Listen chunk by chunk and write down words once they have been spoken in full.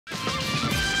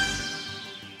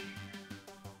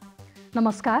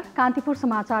नमस्कार, कान्तिपुर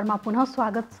समाचारमा पुनः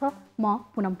स्वागत छ।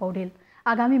 म पुनम पौडेल।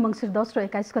 आगामी मङ्सिर 10 र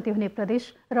 21 गते हुने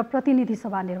प्रदेश र प्रतिनिधि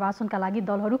सभा निर्वाचनका लागि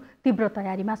दलहरू तीव्र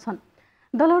तयारीमा छन्।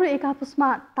 दलहरू एक आपसमा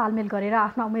तालमेल गरेर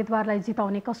आफ्ना उम्मेदवारलाई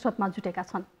जिताउने कसरतमा जुटेका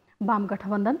छन्। वाम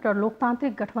गठबन्धन र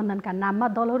लोकतान्त्रिक गठबन्धनका नाममा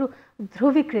दलहरू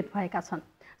ध्रुवीकृत भएका छन्।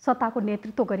 सत्ताको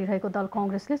नेतृत्व गरिरहेको दल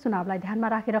कांग्रेसले चुनावलाई ध्यानमा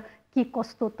राखेर के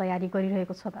कस्तो तयारी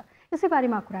गरिरहेको छ त? यसै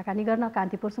बारेमा कुराकानी गर्न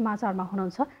कान्तिपुर समाचारमा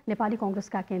हुनुहुन्छ नेपाली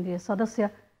कांग्रेसका केन्द्रीय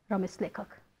सदस्य रमेश लेखक।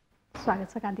 स्वागत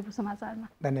छ कान्तिपुर समाचारमा।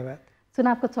 धन्यवाद।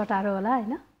 चुनावको चटारो होला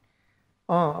हैन?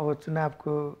 अब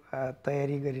चुनावको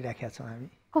तयारी गरिराखेका छौँ हामी।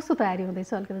 कस्तो तयारी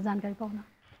हुँदैछ अलिकति जानकारी पाउन?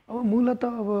 अब मूलत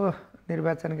अब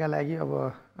निर्वाचनका लागि अब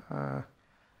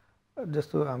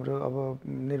जस्तो हाम्रो अब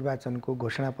निर्वाचनको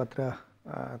घोषणापत्र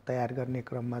तयार गर्ने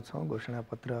क्रममा छौँ।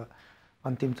 घोषणापत्र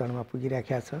अन्तिम चरणमा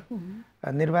पुगिराखेका छ।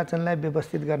 निर्वाचनलाई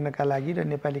व्यवस्थित गर्नका लागि र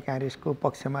नेपाली कांग्रेसको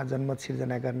पक्षमा जनमत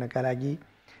सिर्जना गर्नका लागि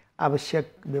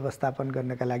आवश्यक व्यवस्थापन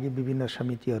गर्नका लागि विभिन्न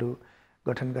समितिहरू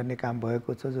गठन गर्ने काम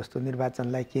भएको छ। जस्तो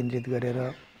निर्वाचनलाई केन्द्रित गरेर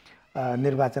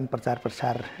निर्वाचन प्रचार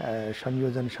प्रसार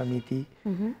संयोजन समिति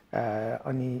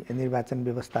अनि निर्वाचन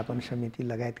व्यवस्थापन समिति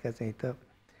लगायतका चाहिँ त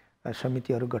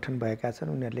समितिहरू गठन भएका छन्।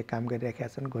 उनीहरूले काम गरिरहेका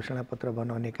छन्। घोषणापत्र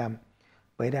बनाउने काम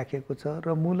भइराखेको छ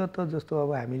र मूलत जस्तो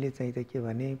अब हामीले चाहिँ त के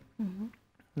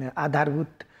भने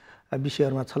आधारभूत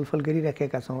विषयहरूमा छलफल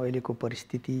गरिराखेका छौँ। अहिलेको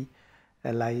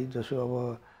परिस्थितिलाई जसो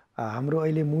अब हाम्रो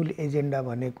अहिले मूल एजेन्डा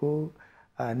भनेको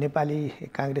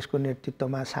नेपाली कांग्रेसको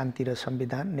नेतृत्वमा शान्ति र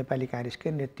संविधान, नेपाली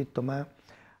कांग्रेसकै नेतृत्वमा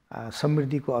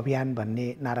समृद्धिको अभियान भन्ने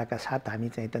नाराका साथ हामी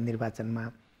चाहिँ त निर्वाचनमा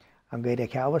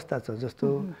गइरहेका अवस्था छ। जस्तो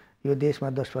यो देशमा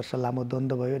 10 वर्ष लामो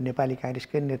द्वन्द्व भयो। नेपाली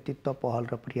कांग्रेसकै नेतृत्व पहल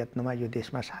र प्रयत्नमा यो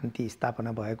देशमा शान्ति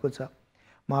स्थापना भएको छ।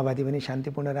 माओवादी पनि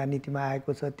शान्तिपूर्ण राजनीतिमा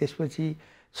आएको छ। त्यसपछि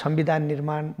संविधान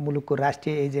निर्माण मुलुकको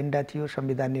राष्ट्रिय एजेन्डा थियो।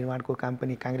 संविधान निर्माणको काम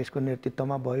पनि कांग्रेसको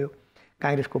नेतृत्वमा भयो,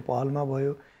 कांग्रेसको पहलमा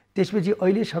भयो। त्यसपछि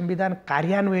अहिले संविधान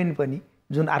कार्यान्वयन पनि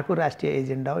जुन अर्को राष्ट्रिय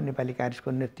एजेन्डा हो नेपाली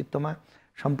कांग्रेसको नेतृत्वमा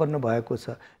सम्पन्न भएको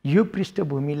छ। यो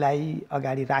पृष्ठभूमिलाई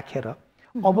अगाडि राखेर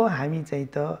अब हामी चाहिँ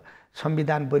त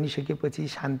संविधान बनिसकेपछि,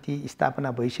 शान्ति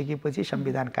स्थापना भइसकेपछि,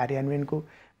 संविधान कार्यान्वयनको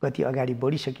गति अगाडि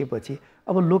बढिसकेपछि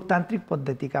अब लोकतान्त्रिक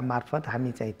पद्धतिका मार्फत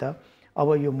हामी चाहिँ त अब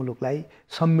यो मुलुकलाई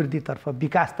समृद्धितर्फ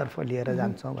विकासतर्फ लिएर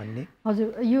जान्छौँ भन्ने।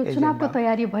 हजुर, यो चुनावको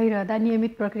तयारी भइरहँदा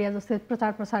नियमित प्रक्रिया जस्तै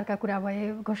प्रचार प्रसारका कुरा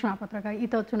भए, घोषणापत्रका, यी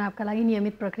त चुनावका लागि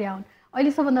नियमित प्रक्रिया हुन्।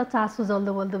 अहिले सबभन्दा चासो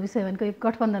जल्दो बल्दो विषय भनेको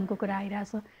गठबन्धनको कुरा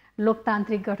आइरहेछ।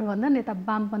 लोकतान्त्रिक गठबन्धन यता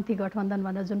वामपन्थी गठबन्धन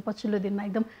भनेर जुन पछिल्लो दिनमा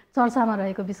एकदम चर्चामा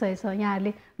रहेको विषय छ।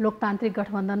 यहाँहरूले लोकतान्त्रिक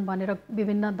गठबन्धन भनेर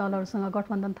विभिन्न दलहरूसँग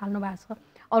गठबन्धन थाल्नु भएको छ।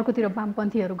 अर्कोतिर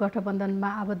वामपन्थीहरू गठबन्धन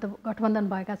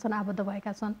भएका छन्, आबद्ध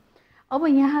भएका छन्। अब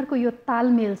यहाँहरूको यो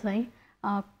तालमेल चाहिँ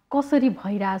कसरी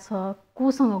भइरहेछ?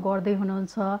 कोसँग गर्दै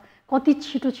हुनुहुन्छ? कति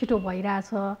छिटो छिटो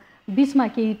भइरहेछ? बिचमा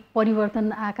केही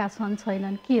परिवर्तन आएका छन्,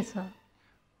 छैनन्, के छ?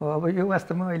 अब यो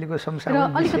वास्तवमा अहिलेको संसार र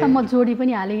अलिकता म जोडी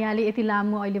पनि हालेँ। यहाँले यति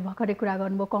लामो अहिले भर्खरै कुरा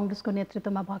गर्नुभयो कांग्रेसको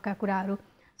नेतृत्वमा भएका कुराहरू,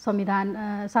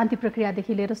 संविधान शान्ति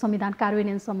प्रक्रियादेखि लिएर संविधान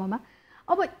कार्यान्वयनसम्ममा।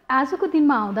 अब आजको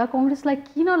दिनमा आउँदा कांग्रेसलाई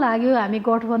किन लाग्यो हामी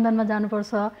गठबन्धनमा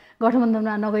जानुपर्छ,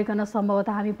 गठबन्धनमा नगइकन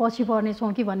सम्भवतः हामी पछि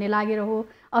पर्नेछौँ कि भन्ने लागेर हो,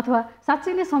 अथवा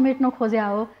साँच्चै नै समेट्न खोज्या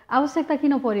हो? आवश्यकता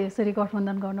किन पर्यो यसरी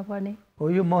गठबन्धन गर्नुपर्ने हो?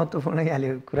 यो महत्त्वपूर्ण यहाँले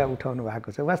कुरा उठाउनु भएको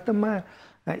छ। वास्तवमा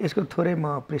यसको थोरै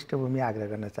म पृष्ठभूमि आग्रह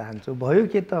गर्न चाहन्छु। भयो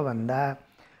के त भन्दा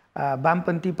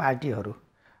वामपन्थी पार्टीहरू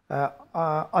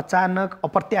अचानक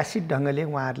अप्रत्याशित ढङ्गले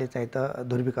उहाँहरूले चाहिँ त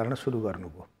ध्रुवीकरण सुरु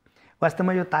गर्नुभयो।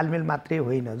 वास्तवमा यो तालमेल मात्रै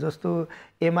होइन। जस्तो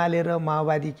एमाले र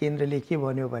माओवादी केन्द्रले के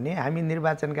भन्यो भने हामी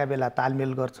निर्वाचनका बेला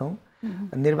तालमेल गर्छौँ,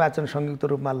 निर्वाचन संयुक्त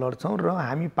रूपमा लड्छौँ र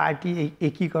हामी पार्टी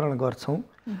एकीकरण गर्छौँ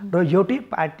र एउटै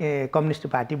पार्टी कम्युनिस्ट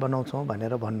पार्टी बनाउँछौँ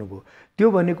भनेर भन्नुभयो। त्यो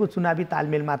भनेको चुनावी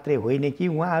तालमेल मात्रै होइन कि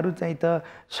उहाँहरू चाहिँ त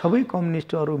सबै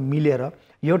कम्युनिस्टहरू मिलेर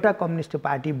एउटा कम्युनिस्ट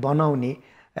पार्टी बनाउने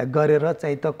गरेर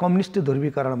चाहिँ त कम्युनिस्ट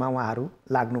ध्रुवीकरणमा उहाँहरू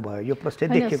लाग्नुभयो। यो प्रश्न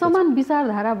देखिएको छ। समान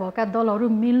विचारधारा भएका दलहरू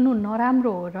मिल्नु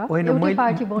नराम्रो हो र एउटै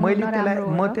पार्टी बनाउनु नराम्रो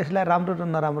हो? म त्यसलाई राम्रो र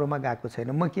नराम्रोमा गएको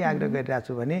छैन। म के आग्रह गरिरहेको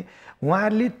छु भने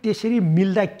उहाँहरूले त्यसरी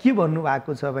मिल्दा के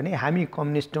भन्नुभएको छ भने हामी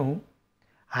कम्युनिस्ट हौँ,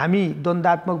 हामी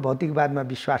द्वन्द्वात्मक भौतिकवादमा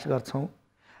विश्वास गर्छौँ,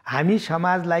 हामी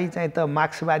समाजलाई चाहिँ त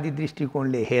मार्क्सवादी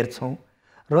दृष्टिकोणले हेर्छौँ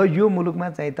र यो मुलुकमा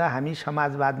चाहिँ त हामी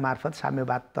समाजवाद मार्फत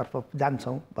साम्यवादतर्फ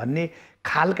जान्छौँ भन्ने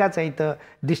खालका चाहिँ त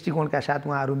दृष्टिकोणका साथ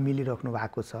उहाँहरू मिलिराख्नु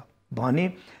भएको छ भने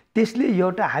त्यसले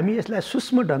एउटा हामी यसलाई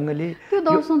सूक्ष्म ढङ्गले त्यो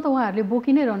दर्शन त उहाँहरूले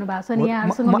बोकि नै रहनु भएको छ नि।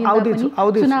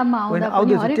 यहाँहरूसँग चुनावमा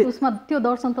आउँदा हरेक उसमा त्यो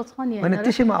दर्शन त छ नि होइन?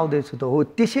 त्यसैमा आउँदैछु त हो।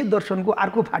 त्यसै दर्शनको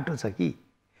अर्को फाटो छ कि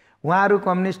उहाँहरू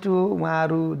कम्युनिस्ट हो,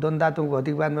 उहाँहरू द्वन्द्वात्मक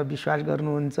भौतिकवादमा विश्वास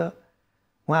गर्नुहुन्छ,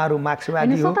 उहाँहरू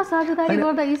मार्क्सवादी हो। सत्ता साझेदारी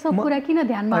गर्दा यी सब कुरा किन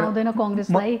ध्यानमा आउँदैन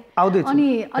कांग्रेसलाई? आउँदैछु अनि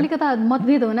अलिकता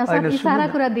मतभेद हुन सक्छ, यी सारा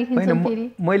कुरा देखिन्छ फेरि।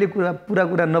 मैले पुरा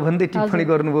कुरा नभन्दै टिप्पणी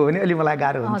गर्नुभयो भने अलि मलाई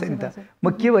गाह्रो हुन्छ नि त।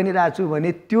 म के भनिरहेको छु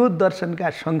भने त्यो दर्शनका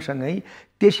सँगसँगै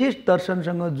त्यसै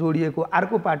दर्शनसँग जोडिएको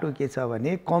अर्को पाटो के छ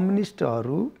भने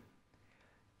कम्युनिस्टहरूको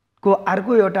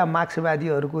अर्को एउटा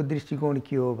मार्क्सवादीहरूको दृष्टिकोण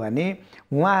के हो भने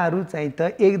उहाँहरू चाहिँ त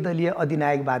एकदलीय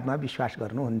अधिनायकवादमा विश्वास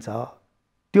गर्नुहुन्छ।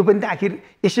 त्यो पनि त आखिर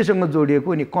यसैसँग जोडिएको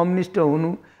नि। कम्युनिस्ट हुनु,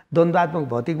 द्वन्द्वात्मक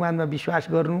भौतिकवादमा विश्वास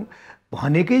गर्नु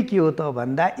भनेकै के हो त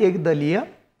भन्दा एकदलीय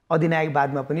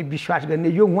अधिनायकवादमा पनि विश्वास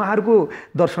गर्ने, यो उहाँहरूको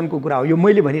दर्शनको कुरा हो, यो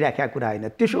मैले भनिराखेको कुरा होइन।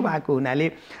 त्यसो भएको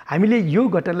हुनाले हामीले यो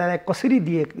घटनालाई कसरी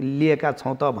लिएका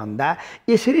छौँ त भन्दा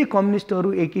यसरी कम्युनिस्टहरू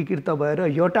एकीकृत भएर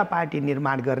एउटा पार्टी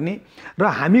निर्माण गर्ने र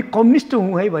हामी कम्युनिस्ट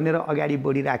हौँ है भनेर अगाडि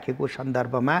बढिराखेको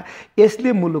सन्दर्भमा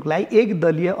यसले मुलुकलाई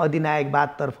एकदलीय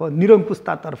अधिनायकवादतर्फ,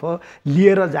 निरङ्कुशतातर्फ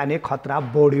लिएर जाने खतरा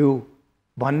बढ्यो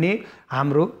भन्ने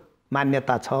हाम्रो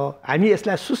मान्यता छ। हामी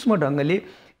यसलाई सूक्ष्म ढङ्गले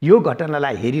यो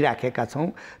घटनालाई हेरिराखेका छौँ।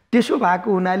 त्यसो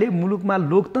भएको हुनाले मुलुकमा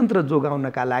लोकतन्त्र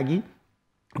जोगाउनका लागि,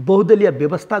 बहुदलीय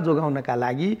व्यवस्था जोगाउनका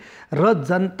लागि र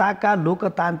जनताका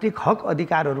लोकतान्त्रिक हक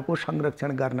अधिकारहरूको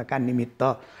संरक्षण गर्नका निमित्त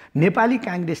नेपाली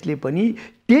काङ्ग्रेसले पनि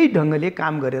त्यही ढङ्गले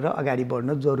काम गरेर अगाडि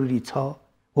बढ्न जरुरी छ।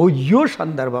 हो, यो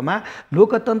सन्दर्भमा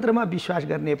लोकतन्त्रमा विश्वास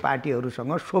गर्ने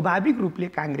पार्टीहरूसँग स्वाभाविक रूपले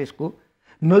काङ्ग्रेसको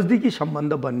नजदिकी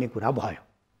सम्बन्ध बन्ने कुरा भयो।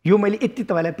 यो मैले यति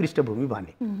तपाईँलाई पृष्ठभूमि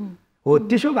भने हो।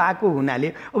 त्यसो भएको हुनाले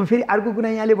अब फेरि अर्को कुरा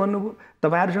यहाँले भन्नुभयो,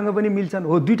 तपाईँहरूसँग पनि मिल्छन्।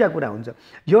 हो, दुईवटा कुरा हुन्छ।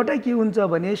 एउटा के हुन्छ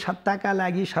भने सत्ताका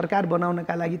लागि, सरकार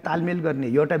बनाउनका लागि तालमेल गर्ने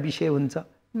एउटा विषय हुन्छ।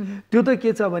 त्यो त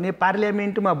के छ भने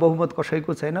पार्लियामेन्टमा बहुमत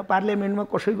कसैको छैन, पार्लियामेन्टमा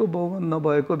कसैको बहुमत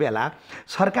नभएको बेला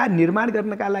सरकार निर्माण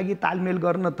गर्नका लागि तालमेल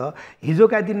गर्न त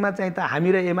हिजोका दिनमा चाहिँ त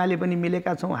हामी र एमाले पनि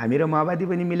मिलेका छौँ, हामी र माओवादी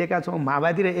पनि मिलेका छौँ,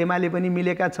 माओवादी र एमाले पनि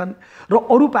मिलेका छन् र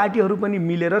अरू पार्टीहरू पनि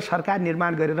मिलेर सरकार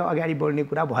निर्माण गरेर अगाडि बढ्ने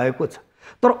कुरा भएको छ।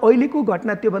 तर अहिलेको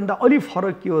घटना त्योभन्दा अलि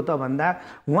फरक के हो त भन्दा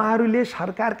उहाँहरूले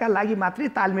सरकारका लागि मात्रै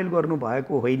तालमेल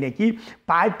गर्नुभएको होइन कि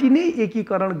पार्टी नै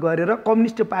एकीकरण गरेर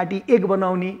कम्युनिस्ट पार्टी एक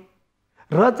बनाउने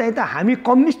र चाहिँ त हामी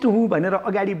कम्युनिस्ट हौँ भनेर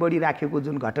अगाडि बढिराखेको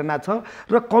जुन घटना छ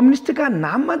र कम्युनिस्टका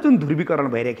नाममा जुन ध्रुवीकरण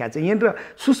भइरहेको छ,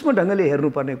 यहाँनिर सूक्ष्म ढङ्गले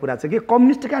हेर्नुपर्ने कुरा छ कि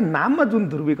कम्युनिस्टका नाममा जुन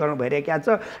ध्रुवीकरण भइरहेको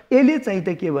छ यसले चाहिँ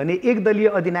त के भने एकदलीय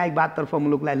अधिनायकवादतर्फ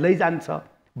मुलुकलाई लैजान्छ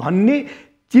भन्ने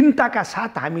चिन्ताका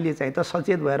साथ हामीले चाहिँ त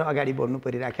सचेत भएर अगाडि बढ्नु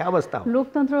परिरहेको अवस्था हो।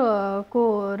 लोकतन्त्रको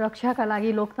रक्षाका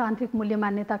लागि, लोकतान्त्रिक मूल्य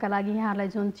मान्यताका लागि यहाँलाई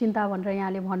जुन चिन्ता भनेर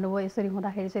यहाँले भन्नुभयो, यसरी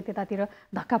हुँदाखेरि चाहिँ त्यतातिर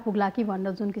धक्का पुग्ला कि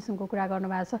भनेर जुन किसिमको कुरा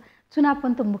गर्नुभएको छ, चुनाव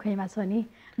पनि त मुखैमा छ नि।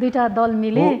 दुईटा दल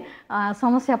मिले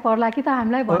समस्या पर्ला कि त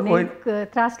हामीलाई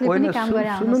भन्ने त्रासले पनि काम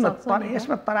गरे आउन सक्छ। तर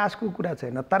यसमा तरासको कुरा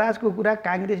छैन। तरासको कुरा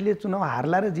काङ्ग्रेसले चुनाव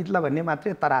हार्ला र जित्ला भन्ने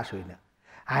मात्रै तरास होइन।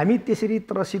 हामी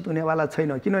त्यसरी त्रसित हुनेवाला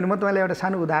छैनौँ। किनभने म तपाईँलाई एउटा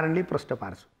सानो उदाहरणले प्रश्न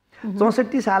पार्छु।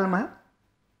 64 सालमा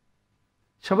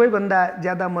सबैभन्दा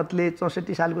ज्यादा मतले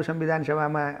 64 सालको संविधान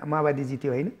सभामा माओवादी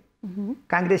जित्यो होइन,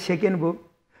 काङ्ग्रेस सेकेन्ड भयो।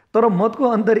 तर मतको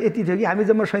अन्तर यति थियो कि हामी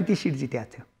जम्मा 37 सिट जितेका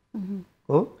थियौँ।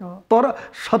 हो, तर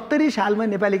 70 सालमा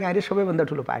नेपाली काङ्ग्रेस सबैभन्दा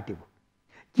ठुलो पार्टी भयो।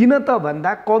 किन त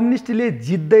भन्दा कम्युनिस्टले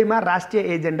जित्दैमा राष्ट्रिय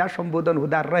एजेन्डा सम्बोधन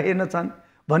हुँदा रहेनछन्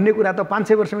भन्ने कुरा त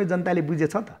 500 वर्षमै जनताले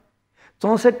बुझेछ त।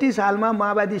 64 सालमा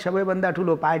माओवादी सबैभन्दा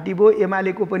ठुलो पार्टी भयो,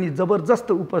 एमालेको पनि जबरजस्त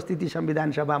उपस्थिति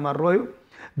संविधान सभामा रह्यो,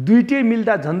 दुईटै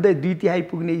मिल्दा झन्डै 2/3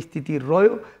 पुग्ने स्थिति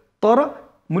रह्यो, तर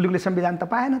मुलुकले संविधान त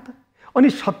पाएन त। अनि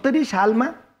 70 सालमा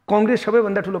काङ्ग्रेस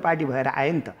सबैभन्दा ठुलो पार्टी भएर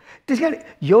आयो नि त। त्यसकारण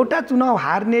एउटा चुनाव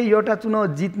हार्ने, एउटा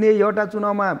चुनाव जित्ने, एउटा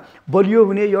चुनावमा बलियो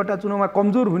हुने, एउटा चुनावमा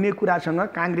कमजोर हुने कुरासँग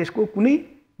काङ्ग्रेसको कुनै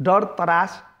डर,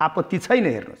 तरास, आपत्ति छैन।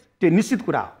 हेर्नुहोस्, त्यो निश्चित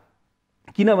कुरा हो।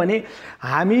 किनभने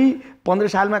हामी 15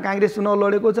 सालमा काङ्ग्रेस चुनाव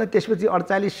लडेको छ, त्यसपछि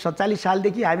 47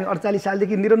 सालदेखि हामी 48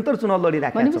 सालदेखि निरन्तर चुनाव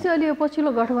लडिरहेका छौँ। भनेपछि अहिले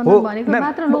पछिल्लो गठबन्धन भनेको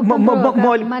मात्र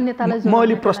लोकतन्त्रको मान्यतालाई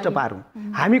मैले प्रश्न पारौँ।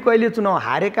 हामी कहिले चुनाव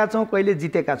हारेका छौँ, कहिले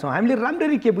जितेका छौँ। हामीले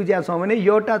राम्ररी के बुझेका छौँ भने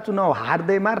एउटा चुनाव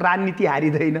हार्दैमा राजनीति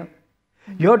हारिँदैन,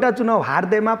 एउटा चुनाव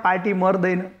हार्दैमा पार्टी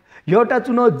मर्दैन, एउटा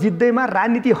चुनाव जित्दैमा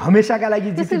राजनीति हमेसाका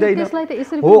लागि जित्दैन।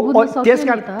 हो,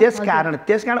 त्यसकारण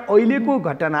अहिलेको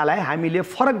घटनालाई हामीले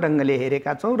फरक ढङ्गले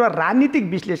हेरेका छौँ र राजनीतिक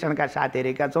विश्लेषणका साथ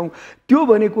हेरेका छौँ। त्यो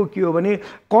भनेको के हो भने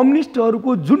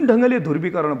कम्युनिस्टहरूको जुन ढङ्गले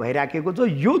ध्रुवीकरण भइराखेको छ,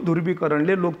 यो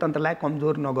ध्रुवीकरणले लोकतन्त्रलाई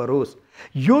कमजोर नगरोस्।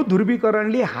 यो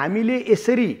ध्रुवीकरणले हामीले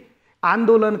यसरी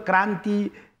आन्दोलन, क्रान्ति,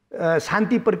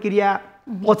 शान्ति प्रक्रिया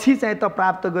पछि चाहिँ त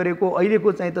प्राप्त गरेको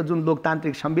अहिलेको चाहिँ त जुन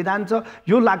लोकतान्त्रिक संविधान छ,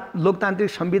 यो लोकतान्त्रिक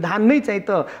संविधान नै चाहिँ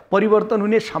त परिवर्तन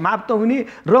हुने, समाप्त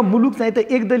हुने र मुलुक चाहिँ त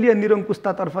एकदलीय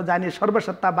निरङ्कुशतातर्फ जाने,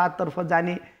 सर्वसत्तावादतर्फ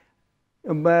जाने,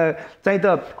 चाहिँ त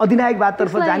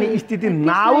अधिनायकवादतर्फ जाने स्थिति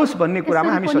नआओस् भन्ने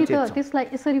कुरामा हामी सचेत छौँ। त्यसलाई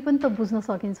यसरी पनि त बुझ्न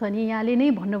सकिन्छ नि। यहाँले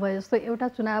नै भन्नुभयो जस्तो एउटा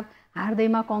चुनाव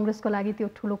हार्दैमा कांग्रेसको लागि त्यो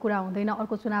ठुलो कुरा हुँदैन।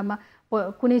 अर्को चुनावमा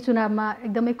कुनै चुनावमा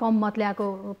एकदमै कम मत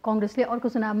ल्याएको कांग्रेसले अर्को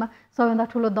चुनावमा सबैभन्दा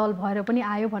ठुलो दल भएर पनि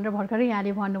आयो भनेर भर्खरै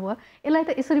यहाँले भन्नुभयो। यसलाई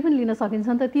त यसरी पनि लिन सकिन्छ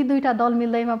नि त, ती दुईटा दल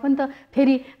मिल्दैमा पनि त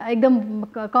फेरि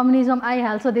एकदम कम्युनिजम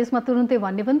आइहाल्छ देशमा तुरुन्तै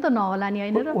भन्ने पनि त नहोला नि,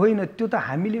 होइन? होइन, त्यो त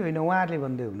हामीले होइन, उहाँहरूले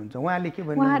भन्दै हुनुहुन्छ। उहाँले के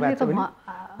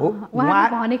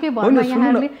भनेकै भन्नु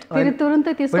यहाँहरूले फेरि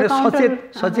तुरुन्तै त्यसको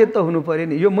काउन्टर सचेत त हुनु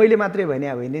पर्यो नि। यो मैले मात्रै भने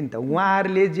होइन नि त,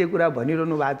 उहाँहरूले जे कुरा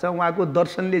भनिरहनु भएको छ, उहाँको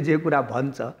दर्शनले जे कुरा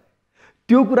भन्छ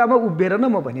त्यो कुरामा उभिएर न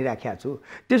म भनिराखेको छु।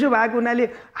 त्यसो भएको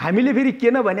हुनाले हामीले फेरि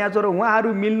के न भनेको छ र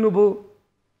उहाँहरू मिल्नुभयो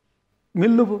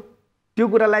त्यो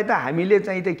कुरालाई त हामीले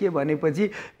चाहिँ त के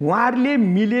भनेपछि उहाँहरूले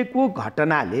मिलेको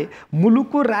घटनाले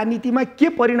मुलुकको राजनीतिमा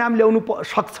के परिणाम ल्याउनु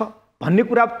सक्छ भन्ने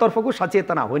कुरातर्फको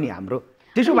सचेतना हो नि हाम्रो।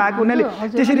 त्यसो भएको हुनाले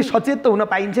त्यसरी सचेत त हुन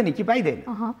पाइन्छ नि कि पाइँदैन?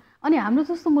 अनि हाम्रो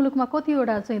जस्तो मुलुकमा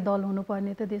कतिवटा चाहिँ दल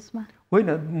हुनुपर्ने त देशमा?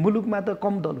 होइन, मुलुकमा त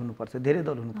कम दल हुनुपर्छ, धेरै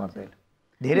दल हुनु पर्दैन।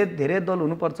 धेरै दल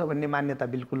हुनुपर्छ भन्ने मान्यता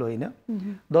बिल्कुल होइन।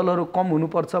 दलहरू कम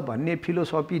हुनुपर्छ भन्ने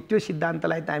फिलोसफी, त्यो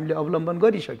सिद्धान्तलाई त हामीले अवलम्बन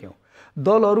गरिसक्यौँ।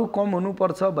 दलहरू कम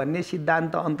हुनुपर्छ भन्ने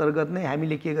सिद्धान्त अन्तर्गत नै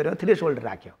हामीले के गर्यौँ, थ्रेसहोल्ड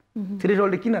राख्यौँ।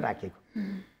 थ्रेसहोल्ड किन राखेको?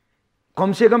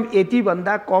 कमसेकम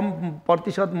यतिभन्दा कम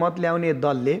प्रतिशत मत ल्याउने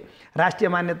दलले राष्ट्रिय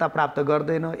मान्यता प्राप्त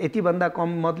गर्दैन, यतिभन्दा कम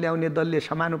मत ल्याउने दलले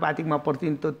समानुपातिकमा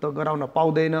प्रतिनिधित्व गराउन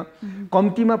पाउँदैन,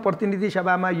 कम्तीमा प्रतिनिधि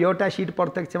सभामा एउटा सिट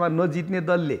प्रत्यक्षमा नजित्ने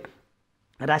दलले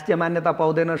राष्ट्रिय मान्यता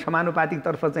पाउँदैन,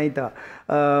 समानुपातिकतर्फ चाहिँ त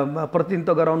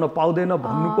प्रतिनिधित्व गराउन पाउँदैन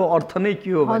भन्नुको अर्थ नै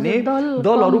के हो भने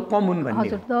दलहरू कम हुन् भन्ने।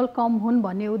 हजुर, दल कम हुन्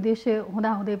भन्ने उद्देश्य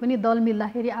हुँदाहुँदै पनि दल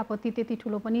मिल्दाखेरि आपत्ति त्यति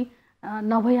ठुलो पनि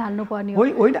नभइहाल्नु पर्ने हो।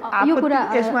 यो कुरा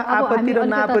यसमा आपत्ति र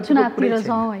नापत्तिको चुनावतिर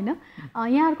जाउँ, होइन?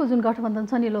 यहाँहरूको जुन गठबन्धन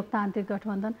छ नि, लोकतान्त्रिक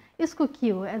गठबन्धन, यसको के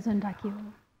हो एजेन्डा, के हो?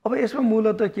 अब यसमा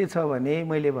मूलतः के छ भने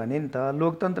मैले भने नि त,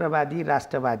 लोकतन्त्रवादी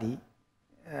राष्ट्रवादी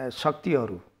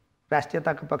शक्तिहरू,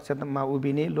 राष्ट्रियताको पक्षमा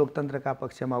उभिने, लोकतन्त्रका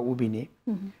पक्षमा उभिने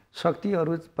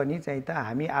शक्तिहरू पनि चाहिँ त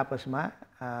हामी आपसमा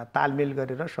तालमेल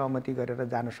गरेर सहमति गरेर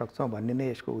जान सक्छौँ भन्ने नै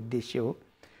यसको उद्देश्य हो।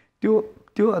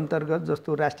 त्यो अन्तर्गत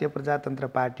जस्तो राष्ट्रिय प्रजातन्त्र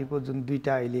पार्टीको जुन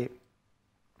दुईटा अहिले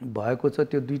भएको छ,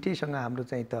 त्यो दुईटैसँग हाम्रो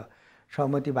चाहिँ त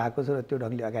सहमति भएको छ र त्यो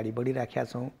ढङ्गले अगाडि बढिराखेका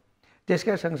छौँ।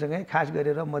 त्यसका सँगसँगै खास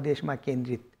गरेर मधेसमा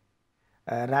केन्द्रित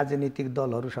राजनीतिक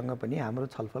दलहरूसँग पनि हाम्रो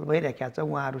छलफल भइरहेको छ।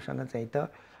 उहाँहरूसँग चाहिँ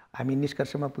त हामी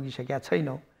निष्कर्षमा पुगिसकेका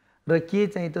छैनौँ र के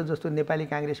चाहिँ त जस्तो नेपाली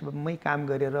काङ्ग्रेसमै काम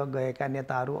गरेर गएका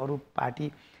नेताहरू अरू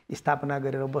पार्टी स्थापना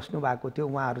गरेर बस्नु भएको थियो,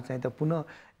 उहाँहरू चाहिँ त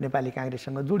पुनः नेपाली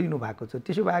काङ्ग्रेससँग जोडिनु भएको छ।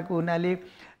 त्यसो भएको हुनाले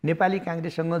नेपाली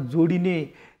काङ्ग्रेससँग जोडिने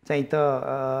चाहिँ त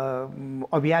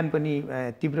अभियान पनि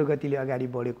तीव्र गतिले अगाडि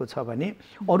बढेको छ भने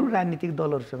अरू राजनीतिक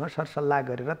दलहरूसँग सरसल्लाह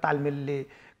गरेर तालमेलले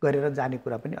गरेर जाने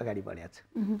कुरा पनि अगाडि बढेको छ।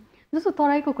 जस्तो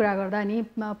तराईको कुरा गर्दा नि,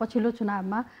 पछिल्लो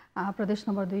चुनावमा प्रदेश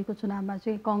नम्बर 2 को चुनावमा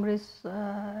चाहिँ काङ्ग्रेस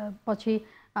पछि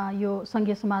यो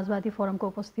सङ्घीय समाजवादी फोरमको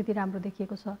उपस्थिति राम्रो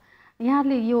देखिएको छ।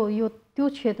 यहाँहरूले यो त्यो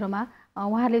क्षेत्रमा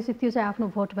उहाँहरूले चाहिँ त्यो चाहिँ आफ्नो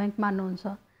भोट ब्याङ्क मान्नुहुन्छ,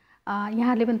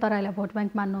 यहाँहरूले पनि तराईलाई भोट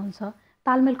ब्याङ्क मान्नुहुन्छ,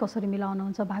 तालमेल कसरी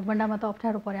मिलाउनुहुन्छ? भागभण्डामा त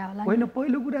अप्ठ्यारो पर्या होला। होइन,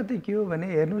 पहिलो कुरा त के हो भने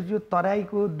हेर्नुहोस्, यो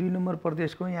तराईको 2 नम्बर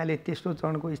प्रदेशको यहाँले तेस्रो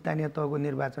चरणको स्थानीय तहको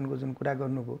निर्वाचनको जुन कुरा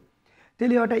गर्नुभयो,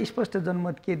 त्यसले एउटा स्पष्ट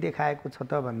जनमत के देखाएको छ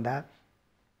त भन्दा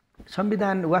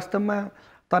संविधान वास्तवमा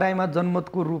तराईमा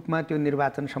जनमतको रूपमा त्यो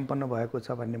निर्वाचन सम्पन्न भएको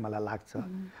छ भन्ने मलाई लाग्छ।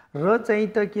 र चाहिँ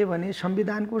त के भने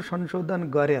संविधानको संशोधन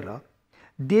गरेर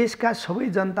देशका सबै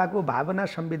जनताको भावना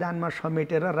संविधानमा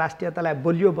समेटेर राष्ट्रियतालाई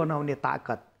बलियो बनाउने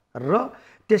ताकत र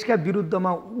त्यसका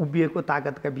विरुद्धमा उभिएको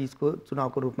ताकतका बीचको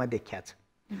चुनावको रूपमा देखिया छ।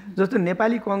 जस्तो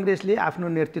नेपाली काङ्ग्रेसले आफ्नो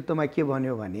नेतृत्वमा के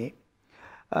भन्यो भने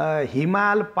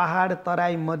हिमाल, पहाड,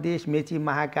 तराई, मधेस, मेची,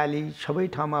 महाकाली सबै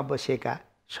ठाउँमा बसेका,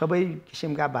 सबै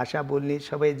किसिमका भाषा बोल्ने,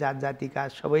 सबै जात जातिका,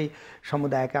 सबै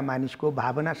समुदायका मानिसको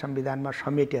भावना संविधानमा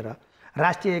समेटेर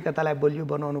राष्ट्रिय एकतालाई बलियो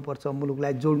बनाउनुपर्छ,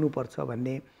 मुलुकलाई जोड्नुपर्छ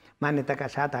भन्ने मान्यताका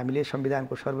साथ हामीले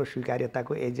संविधानको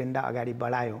सर्वस्वीकार्यताको एजेन्डा अगाडि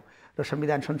बढायौँ र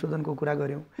संविधान संशोधनको कुरा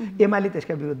गऱ्यौँ। एमाले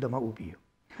त्यसका विरुद्धमा उभियो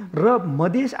र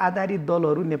मधेस आधारित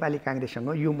दलहरू नेपाली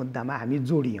काङ्ग्रेससँग यो मुद्दामा हामी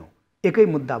जोडियौँ, एकै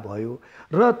मुद्दा भयो।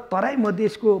 र तराई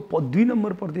मधेसको 2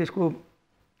 नम्बर प्रदेशको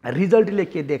रिजल्टले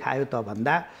के देखायो त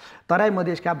भन्दा तराई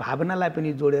मधेसका भावनालाई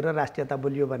पनि जोडेर राष्ट्रियता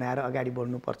बलियो बनाएर अगाडि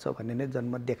बढ्नुपर्छ भन्ने नै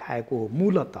जनमत देखाएको हो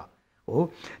मूलत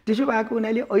हो। त्यसो भएको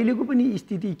हुनाले अहिलेको पनि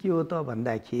स्थिति के हो त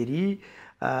भन्दाखेरि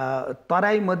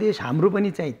तराई मधेस हाम्रो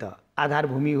पनि चाहिँ त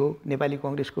आधारभूमि हो, नेपाली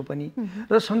काङ्ग्रेसको पनि,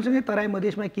 र सँगसँगै तराई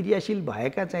मधेसमा क्रियाशील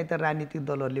भएका चाहिँ त राजनीतिक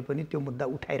दलहरूले पनि त्यो मुद्दा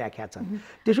उठाइराखेका छन्।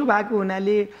 त्यसो भएको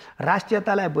हुनाले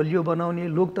राष्ट्रियतालाई बलियो बनाउने,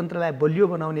 लोकतन्त्रलाई बलियो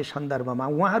बनाउने सन्दर्भमा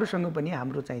उहाँहरूसँग पनि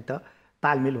हाम्रो चाहिँ त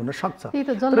तालमेल हुन सक्छ।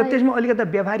 तर त्यसमा अलिकति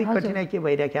व्यावहारिक कठिनाइ के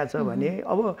भइरहेको छ भने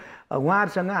अब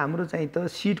उहाँहरूसँग हाम्रो चाहिँ त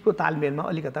सिटको तालमेलमा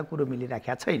अलिकता कुरो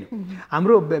मिलिरहेको छैन।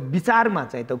 हाम्रो विचारमा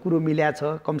चाहिँ त कुरो मिल्या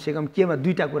छ, कमसेकम केमा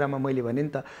दुईटा कुरामा मैले भने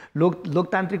नि त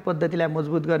लोकतान्त्रिक पद्धतिलाई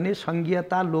मजबुत गर्ने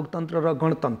संघीयता, लोकतन्त्र र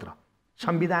गणतन्त्र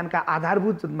संविधानका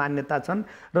आधारभूत मान्यता छन्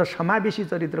र समावेशी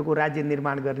चरित्रको राज्य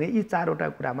निर्माण गर्ने यी चारवटा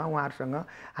कुरामा उहाँहरूसँग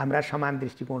हाम्रा समान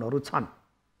दृष्टिकोणहरू छन्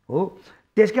हो।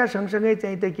 त्यसका सँगसँगै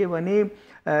चाहिँ त के भने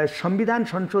संविधान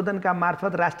संशोधनका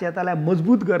मार्फत राष्ट्रियतालाई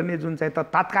मजबुत गर्ने जुन चाहिँ त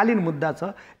तात्कालीन मुद्दा छ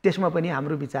त्यसमा पनि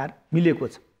हाम्रो विचार मिलेको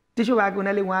छ। त्यसो भएको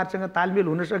हुनाले उहाँहरूसँग तालमेल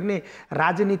हुन सक्ने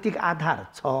राजनीतिक आधार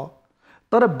छ,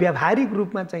 तर व्यावहारिक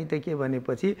रूपमा चाहिँ त के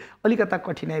भनेपछि अलिकता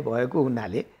कठिनाइ भएको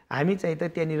हुनाले हामी चाहिँ त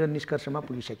त्यहाँनिर निष्कर्षमा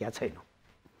पुगिसकेका छैनौँ।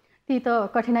 त्यही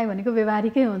त कठिनाइ भनेको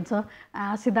व्यवहारिकै हुन्छ,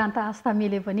 सिद्धान्त आस्था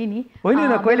मिले पनि नि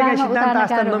होइन, कहिलेकाहीँ सिद्धान्त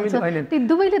आस्था नमिले होइन। ती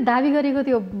दुवैले दाबी गरेको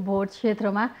त्यो भोट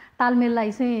क्षेत्रमा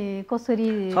तालमेललाई चाहिँ कसरी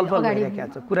अगाडि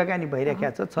कुराकानी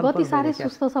भइरहेको छ, गति साह्रै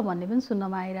सुस्त छ भन्ने पनि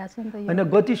सुन्नमा आइरहेछ नि त। होइन,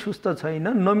 गति सुस्त छैन,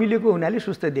 नमिलेको हुनाले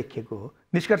सुस्त देखिएको हो।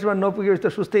 निष्कर्षमा नपुगेपछि त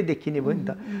सुस्तै देखिने भयो नि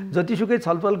त। जतिसुकै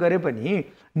छलफल गरे पनि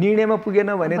निर्णयमा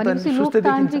पुगेन भने त सुस्तै देखिन्छ।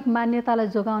 लोकतान्त्रिक मान्यतालाई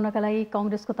जोगाउनका लागि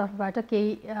कांग्रेसको तर्फबाट केही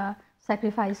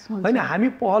सेक्रिफाइस हुन्छ होइन, हामी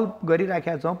पहल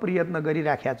गरिराखेका छौँ, प्रयत्न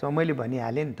गरिराखेका छौँ। मैले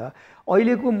भनिहालेँ नि त,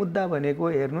 अहिलेको मुद्दा भनेको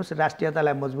हेर्नुहोस्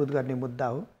राष्ट्रियतालाई मजबुत गर्ने मुद्दा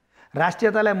हो।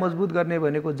 राष्ट्रियतालाई मजबुत गर्ने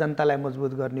भनेको जनतालाई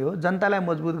मजबुत गर्ने हो। जनतालाई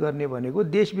मजबुत गर्ने भनेको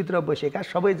देशभित्र बसेका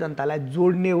सबै जनतालाई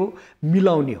जोड्ने हो,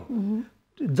 मिलाउने हो।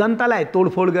 जनतालाई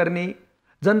तोडफोड गर्ने,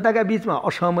 जनताका बीचमा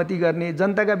असहमति गर्ने,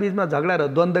 जनताका बीचमा झगडा र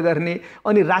द्वन्द्व गर्ने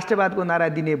अनि राष्ट्रवादको नारा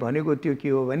दिने भनेको त्यो के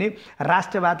हो भने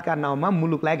राष्ट्रवादका नाउँमा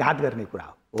मुलुकलाई घात गर्ने कुरा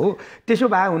हो। त्यसो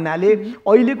भए हुनाले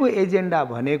अहिलेको एजेन्डा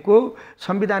भनेको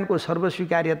संविधानको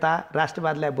सर्वस्वीकार्यता,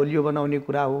 राष्ट्रवादलाई बलियो बनाउने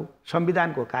कुरा हो,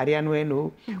 संविधानको कार्यान्वयन हो,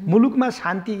 मुलुकमा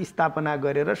शान्ति स्थापना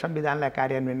गरेर संविधानलाई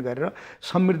कार्यान्वयन गरेर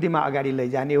समृद्धिमा अगाडि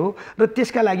लैजाने हो र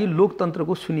त्यसका लागि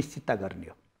लोकतन्त्रको सुनिश्चितता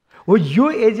गर्ने हो। यो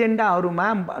एजेन्डाहरूमा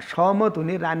सहमत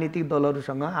हुने राजनीतिक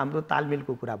दलहरूसँग हाम्रो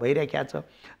तालमेलको कुरा भइरहेको छ।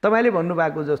 तपाईँले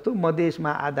भन्नुभएको जस्तो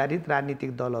मधेसमा आधारित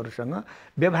राजनीतिक दलहरूसँग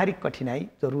व्यावहारिक कठिनाइ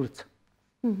जरुर छ।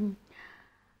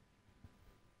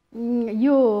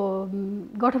 यो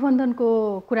गठबन्धनको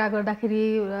कुरा गर्दाखेरि,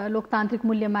 लोकतान्त्रिक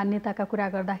मूल्य मान्यताका कुरा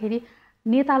गर्दाखेरि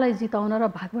नेतालाई जिताउन र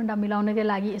भागभण्डा मिलाउनकै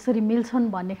लागि यसरी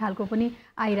मिल्छन् भन्ने खालको पनि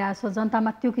आइरहेछ।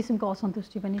 जनतामा त्यो किसिमको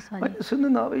असन्तुष्टि पनि छ। सुन्नु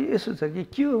न, अब यसो छ कि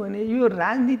के हो भने यो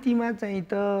राजनीतिमा चाहिँ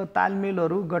त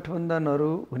तालमेलहरू,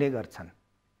 गठबन्धनहरू हुने गर्छन्।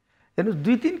 हेर्नुहोस्,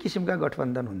 दुई तीन किसिमका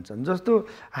गठबन्धन हुन्छन्। जस्तो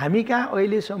हामी कहाँ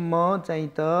अहिलेसम्म चाहिँ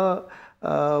त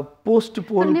पोस्ट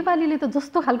पोल नेपालीले त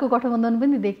जस्तो खालको गठबन्धन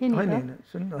पनि देखे नि। होइन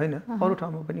सुन्नु, होइन अरू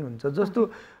ठाउँमा पनि हुन्छ। जस्तो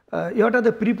एउटा त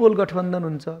प्रिपोल गठबन्धन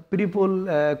हुन्छ, प्रिपोल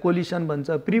कोलिसन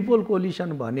भन्छ। प्रिपोल कोलिसन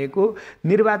भनेको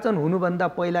निर्वाचन हुनुभन्दा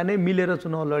पहिला नै मिलेर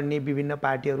चुनाव लड्ने विभिन्न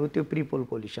पार्टीहरू, त्यो प्रिपोल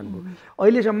कोलिसन हो।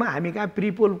 अहिलेसम्म हामी कहाँ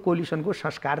प्रिपोल कोलिसनको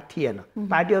संस्कार थिएन।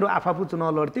 पार्टीहरू आफू चुनाव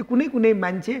लड्थे, कुनै कुनै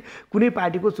मान्छे कुनै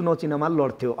पार्टीको चुनाव चिन्हमा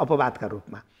लड्थ्यो अपवादका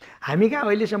रूपमा। हामी कहाँ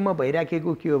अहिलेसम्म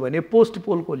भइराखेको के हो भने पोस्ट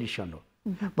पोल कोलिसन हो।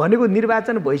 भनेको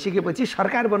निर्वाचन भइसकेपछि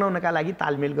सरकार बनाउनका लागि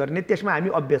तालमेल गर्ने, त्यसमा हामी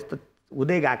अभ्यस्त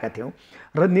हुँदै गएका थियौँ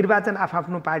र निर्वाचन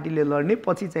आफ्नो पार्टीले लड्ने,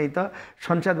 पछि चाहिँ त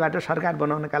संसदबाट सरकार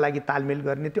बनाउनका लागि तालमेल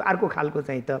गर्ने, त्यो अर्को खालको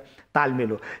चाहिँ त तालमेल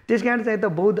हो। त्यसकारण चाहिँ त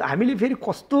बहुत हामीले फेरि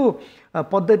कस्तो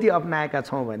पद्धति अपनाएका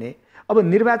छौँ भने अब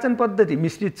निर्वाचन पद्धति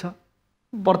मिश्रित छ,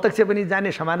 प्रत्यक्ष पनि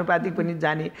जाने, समानुपातिक पनि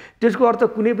जाने। त्यसको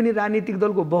अर्थ कुनै पनि राजनीतिक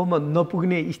दलको बहुमत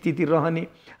नपुग्ने स्थिति रहने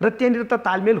र त्यहाँनिर त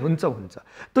तालमेल हुन्छ।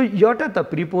 त एउटा त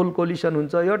प्रिपोल कोलिसन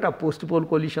हुन्छ, एउटा पोस्ट पोल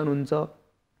कोलिसन हुन्छ।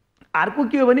 अर्को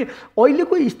के हो भने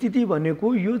अहिलेको स्थिति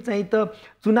भनेको यो चाहिँ त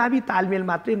चुनावी तालमेल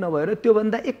मात्रै नभएर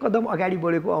त्योभन्दा एक कदम अगाडि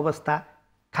बढेको अवस्था।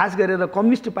 खास गरेर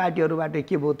कम्युनिस्ट पार्टीहरूबाट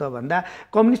के भयो त भन्दा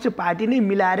कम्युनिस्ट पार्टी नै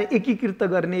मिलाएर एकीकृत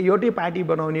गर्ने, एउटै पार्टी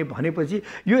बनाउने भनेपछि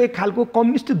यो एक खालको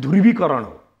कम्युनिस्ट ध्रुवीकरण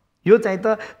हो। यो चाहिँ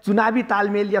त चुनावी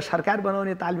तालमेल या सरकार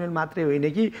बनाउने तालमेल मात्रै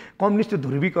होइन कि कम्युनिस्ट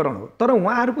ध्रुवीकरण हो। तर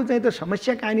उहाँहरूको चाहिँ त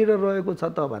समस्या कहाँनिर रहेको छ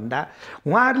त भन्दा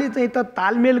उहाँहरूले चाहिँ त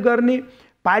तालमेल गर्ने,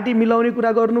 पार्टी मिलाउने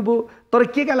कुरा गर्नुभयो, तर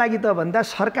के का लागि त भन्दा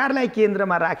सरकारलाई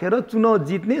केन्द्रमा राखेर चुनाव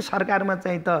जित्ने, सरकारमा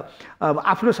चाहिँ त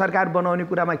आफ्नो सरकार बनाउने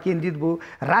कुरामा केन्द्रित भयो।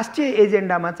 राष्ट्रिय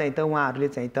एजेन्डामा चाहिँ त उहाँहरूले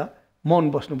चाहिँ त मौन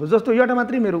बस्नुभयो। जस्तो एउटा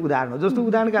मात्रै मेरो उदाहरण हो। जस्तो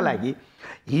उदाहरणका लागि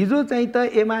हिजो चाहिँ त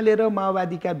एमाले र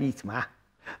माओवादीका बीचमा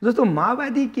जस्तो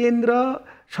माओवादी केन्द्र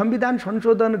संविधान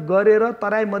संशोधन गरेर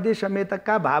तराई मध्य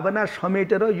समेतका भावना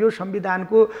समेटेर यो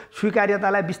संविधानको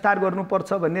स्वीकार्यतालाई विस्तार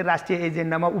गर्नुपर्छ भन्ने राष्ट्रिय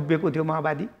एजेन्डामा उभिएको थियो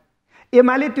माओवादी।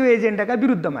 एमाले त्यो एजेन्डाका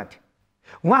विरुद्धमा थियो।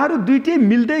 उहाँहरू दुईटै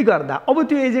मिल्दै गर्दा अब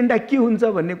त्यो एजेन्डा के हुन्छ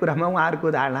भन्ने कुरामा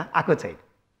उहाँहरूको धारणा आएको छैन।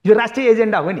 यो राष्ट्रिय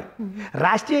एजेन्डा हो नि।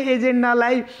 राष्ट्रिय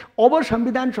एजेन्डालाई अब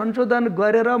संविधान संशोधन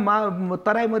गरेर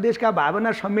तराई मधेसका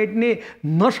भावना समेट्ने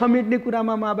नसमेट्ने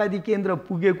कुरामा माओवादी केन्द्र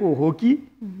पुगेको हो कि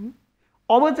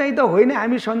अब चाहिँ त होइन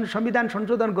हामी संविधान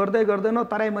संशोधन गर्दै गर्दैनौँ,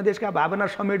 तराई मधेसका भावना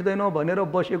समेट्दैनौँ भनेर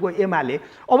बसेको एमाले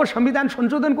अब संविधान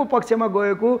संशोधनको पक्षमा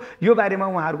गएको यो बारेमा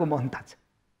उहाँहरूको महत्ता छ।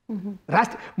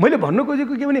 मैले भन्नु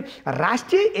खोजेको के भने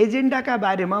राष्ट्रिय एजेन्डाका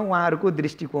बारेमा उहाँहरूको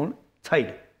दृष्टिकोण छैन।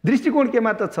 दृष्टिकोण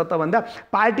केमा त छ त भन्दा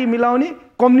पार्टी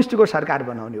मिलाउने, कम्युनिस्टको सरकार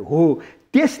बनाउने हो।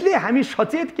 त्यसले हामी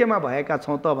सचेत केमा भएका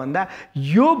छौँ त भन्दा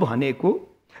यो भनेको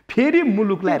फेरि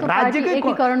मुलुकलाई राज्यलाई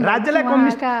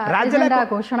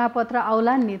घोषणापत्र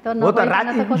आउला नि त अब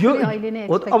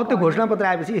त्यो घोषणापत्र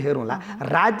आएपछि हेरौँला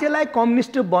राज्यलाई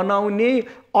कम्युनिस्ट बनाउने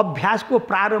अभ्यासको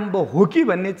प्रारम्भ हो कि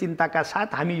भन्ने चिन्ताका साथ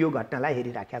हामी यो घटनालाई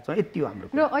हेरिराखेका छौँ। यति हो हाम्रो।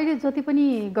 र अहिले जति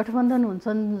पनि गठबन्धन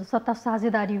हुन्छन्, सत्ता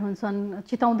साझेदारी हुन्छन्,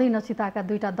 चिताउँदै नचिताएका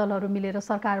दुईटा दलहरू मिलेर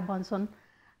सरकार बन्छन्,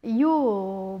 यो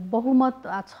बहुमत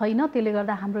छैन, त्यसले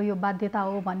गर्दा हाम्रो यो बाध्यता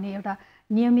हो भन्ने एउटा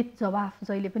नियमित जवाफ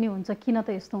जहिले पनि हुन्छ। किन त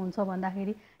यस्तो हुन्छ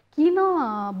भन्दाखेरि किन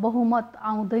बहुमत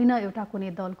आउँदैन एउटा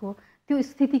कुनै दलको, त्यो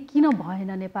स्थिति किन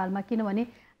भएन नेपालमा? किनभने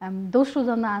दोस्रो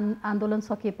जन आन्दोलन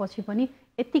सकिएपछि पनि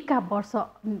यतिका वर्ष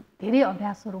धेरै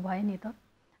अभ्यासहरू भए नि त,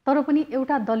 तर पनि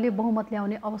एउटा दलले बहुमत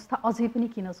ल्याउने अवस्था अझै पनि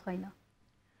किन छैन?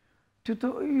 त्यो त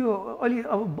यो अलि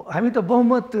अब हामी त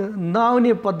बहुमत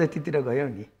नआउने पद्धतितिर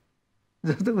गयौँ नि।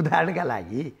 जस्तो उदाहरणका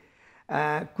लागि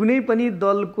कुनै पनि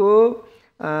दलको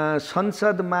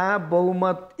संसदमा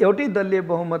बहुमत, एउटै दलले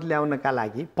बहुमत ल्याउनका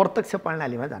लागि प्रत्यक्ष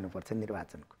प्रणालीमा जानुपर्छ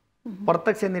निर्वाचनको।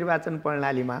 प्रत्यक्ष निर्वाचन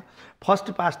प्रणालीमा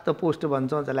फर्स्ट पास्ट द पोस्ट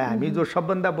भन्छौँ जसलाई हामी, जो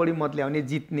सबभन्दा बढी मत ल्याउने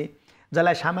जित्ने,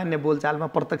 जसलाई सामान्य बोलचालमा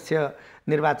प्रत्यक्ष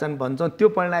निर्वाचन भन्छौँ, त्यो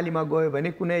प्रणालीमा गयो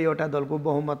भने कुनै एउटा दलको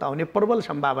बहुमत आउने प्रबल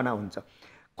सम्भावना हुन्छ।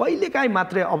 कहिलेकाहीँ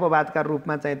मात्रै अपवादका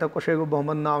रूपमा चाहिँ त कसैको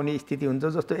बहुमत नआउने स्थिति हुन्छ।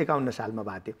 जस्तो 51 सालमा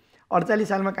भएको थियो, 48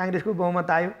 सालमा काङ्ग्रेसको बहुमत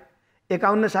आयो,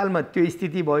 51 सालमा त्यो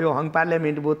स्थिति भयो, हङ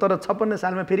पार्लियामेन्ट भयो, तर 56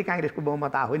 सालमा फेरि काङ्ग्रेसको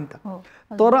बहुमत आयो नि त।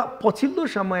 तर पछिल्लो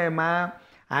समयमा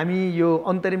हामी यो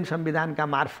अन्तरिम संविधानका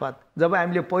मार्फत जब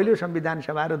हामीले पहिलो संविधान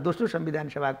सभा र दोस्रो संविधान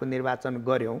सभाको निर्वाचन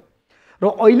गऱ्यौँ र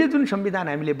अहिले जुन संविधान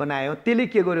हामीले बनायौँ त्यसले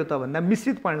के गर्यो त भन्दा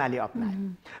मिश्रित प्रणाली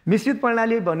अपनायो। मिश्रित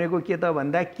प्रणाली भनेको के त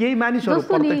भन्दा केही मानिसहरू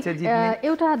प्रत्यक्ष जित्ने,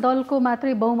 एउटा दलको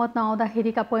मात्रै बहुमत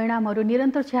नआउँदाखेरिका परिणामहरू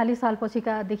निरन्तर 46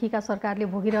 सालपछिका सरकारले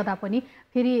भोगिरहँदा पनि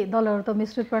फेरि दलहरू त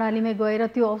मिश्रित प्रणालीमै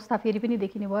गएर त्यो अवस्था फेरि पनि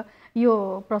देखिने भयो। यो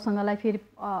प्रसङ्गलाई फेरि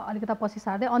अलिकता पछि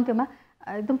सार्दै अन्त्यमा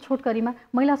एकदम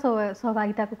छोटकरीमा महिला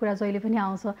सहभागिताको कुरा जहिले पनि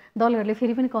आउँछ, दलहरूले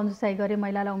फेरि पनि कन्जुसाइ गरे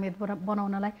महिलालाई उम्मेदवार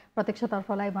बनाउनलाई,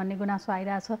 प्रत्यक्षतर्फलाई भन्ने गुनासो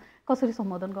आइरहेछ, कसरी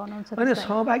सम्बोधन गर्नुहुन्छ? अनि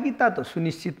सहभागिता त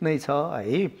सुनिश्चित नै छ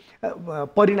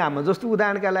है। परिणाममा जस्तो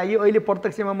उदाहरणका लागि अहिले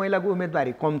प्रत्यक्षमा महिलाको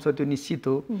उम्मेदवारी कम छ, त्यो निश्चित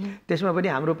हो। त्यसमा पनि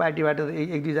हाम्रो पार्टीबाट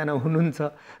एक दुईजना हुनुहुन्छ,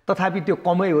 तथापि त्यो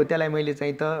कमै हो, त्यसलाई मैले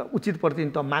चाहिँ त उचित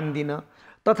प्रतिनिधित्व मान्दिनँ।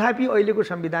 तथापि अहिलेको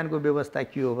संविधानको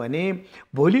व्यवस्था के हो भने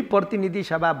भोलि प्रतिनिधि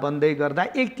सभा बन्दै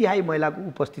गर्दा 1/3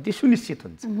 महिलाको उपस्थिति सुनिश्चित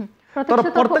हुन्छ। तर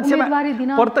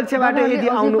प्रत्यक्षबाट यदि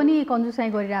आउनु पनि कन्जुसाइ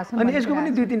गरिरहेछन्। अनि यसको पनि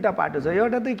दुई तीनटा पाटो छ।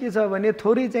 एउटा त के छ भने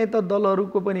थोरै चाहिँ त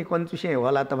दलहरूको पनि कन्जुसाइ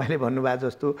होला, तपाईँले भन्नुभएको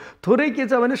जस्तो। थोरै के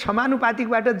छ भने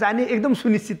समानुपातिकबाट जाने एकदम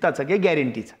सुनिश्चितता छ, के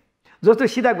ग्यारेन्टी छ। जस्तो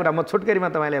सिधा कुरा म छोटकरीमा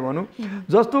तपाईँलाई भनौँ,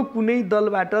 जस्तो कुनै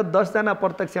दलबाट 10 जना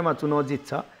प्रत्यक्षमा चुनाव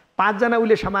जित्छ, 5 जना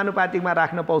उसले समानुपातिकमा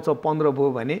राख्न पाउँछ, 15 भयो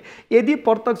भने यदि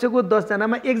प्रत्यक्षको 10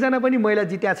 जनामा 1 जना पनि महिला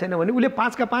जित्या छैन भने उसले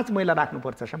 5 का 5 महिला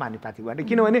राख्नुपर्छ समानुपातिकबाट।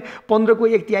 किनभने 15 को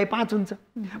 1/3 5 हुन्छ।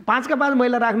 5 का 5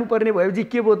 महिला राख्नुपर्ने भएपछि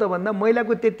के भयो त भन्दा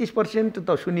महिलाको 33%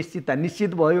 त सुनिश्चितता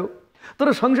निश्चित भयो।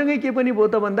 तर सँगसँगै के पनि भयो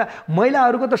त भन्दा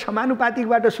महिलाहरूको त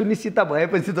समानुपातिकबाट सुनिश्चितता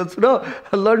भएपछि त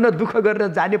चुनाव लड्न दुःख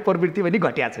गरेर जाने प्रवृत्ति पनि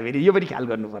घट्या छ। फेरि यो पनि ख्याल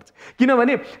गर्नुपर्छ,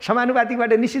 किनभने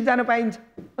समानुपातिकबाट निश्चित जान पाइन्छ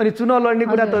अनि चुनाव लड्ने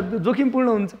कुरा त जोखिमपूर्ण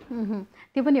हुन्छ।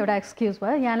 त्यो पनि एउटा एक्सक्युज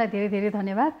भयो। यहाँलाई धेरै धेरै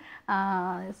धन्यवाद।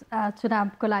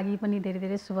 चुनावको लागि पनि धेरै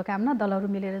धेरै शुभकामना। दलहरू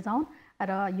मिलेर जाउँ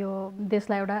र यो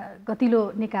देशलाई एउटा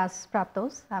गतिलो निकास प्राप्त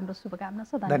होस्, हाम्रो शुभकामना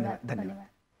छ।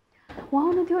 धन्यवाद। उहाँ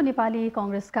हुनुहुन्थ्यो नेपाली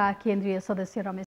काङ्ग्रेसका केन्द्रीय सदस्य रमेश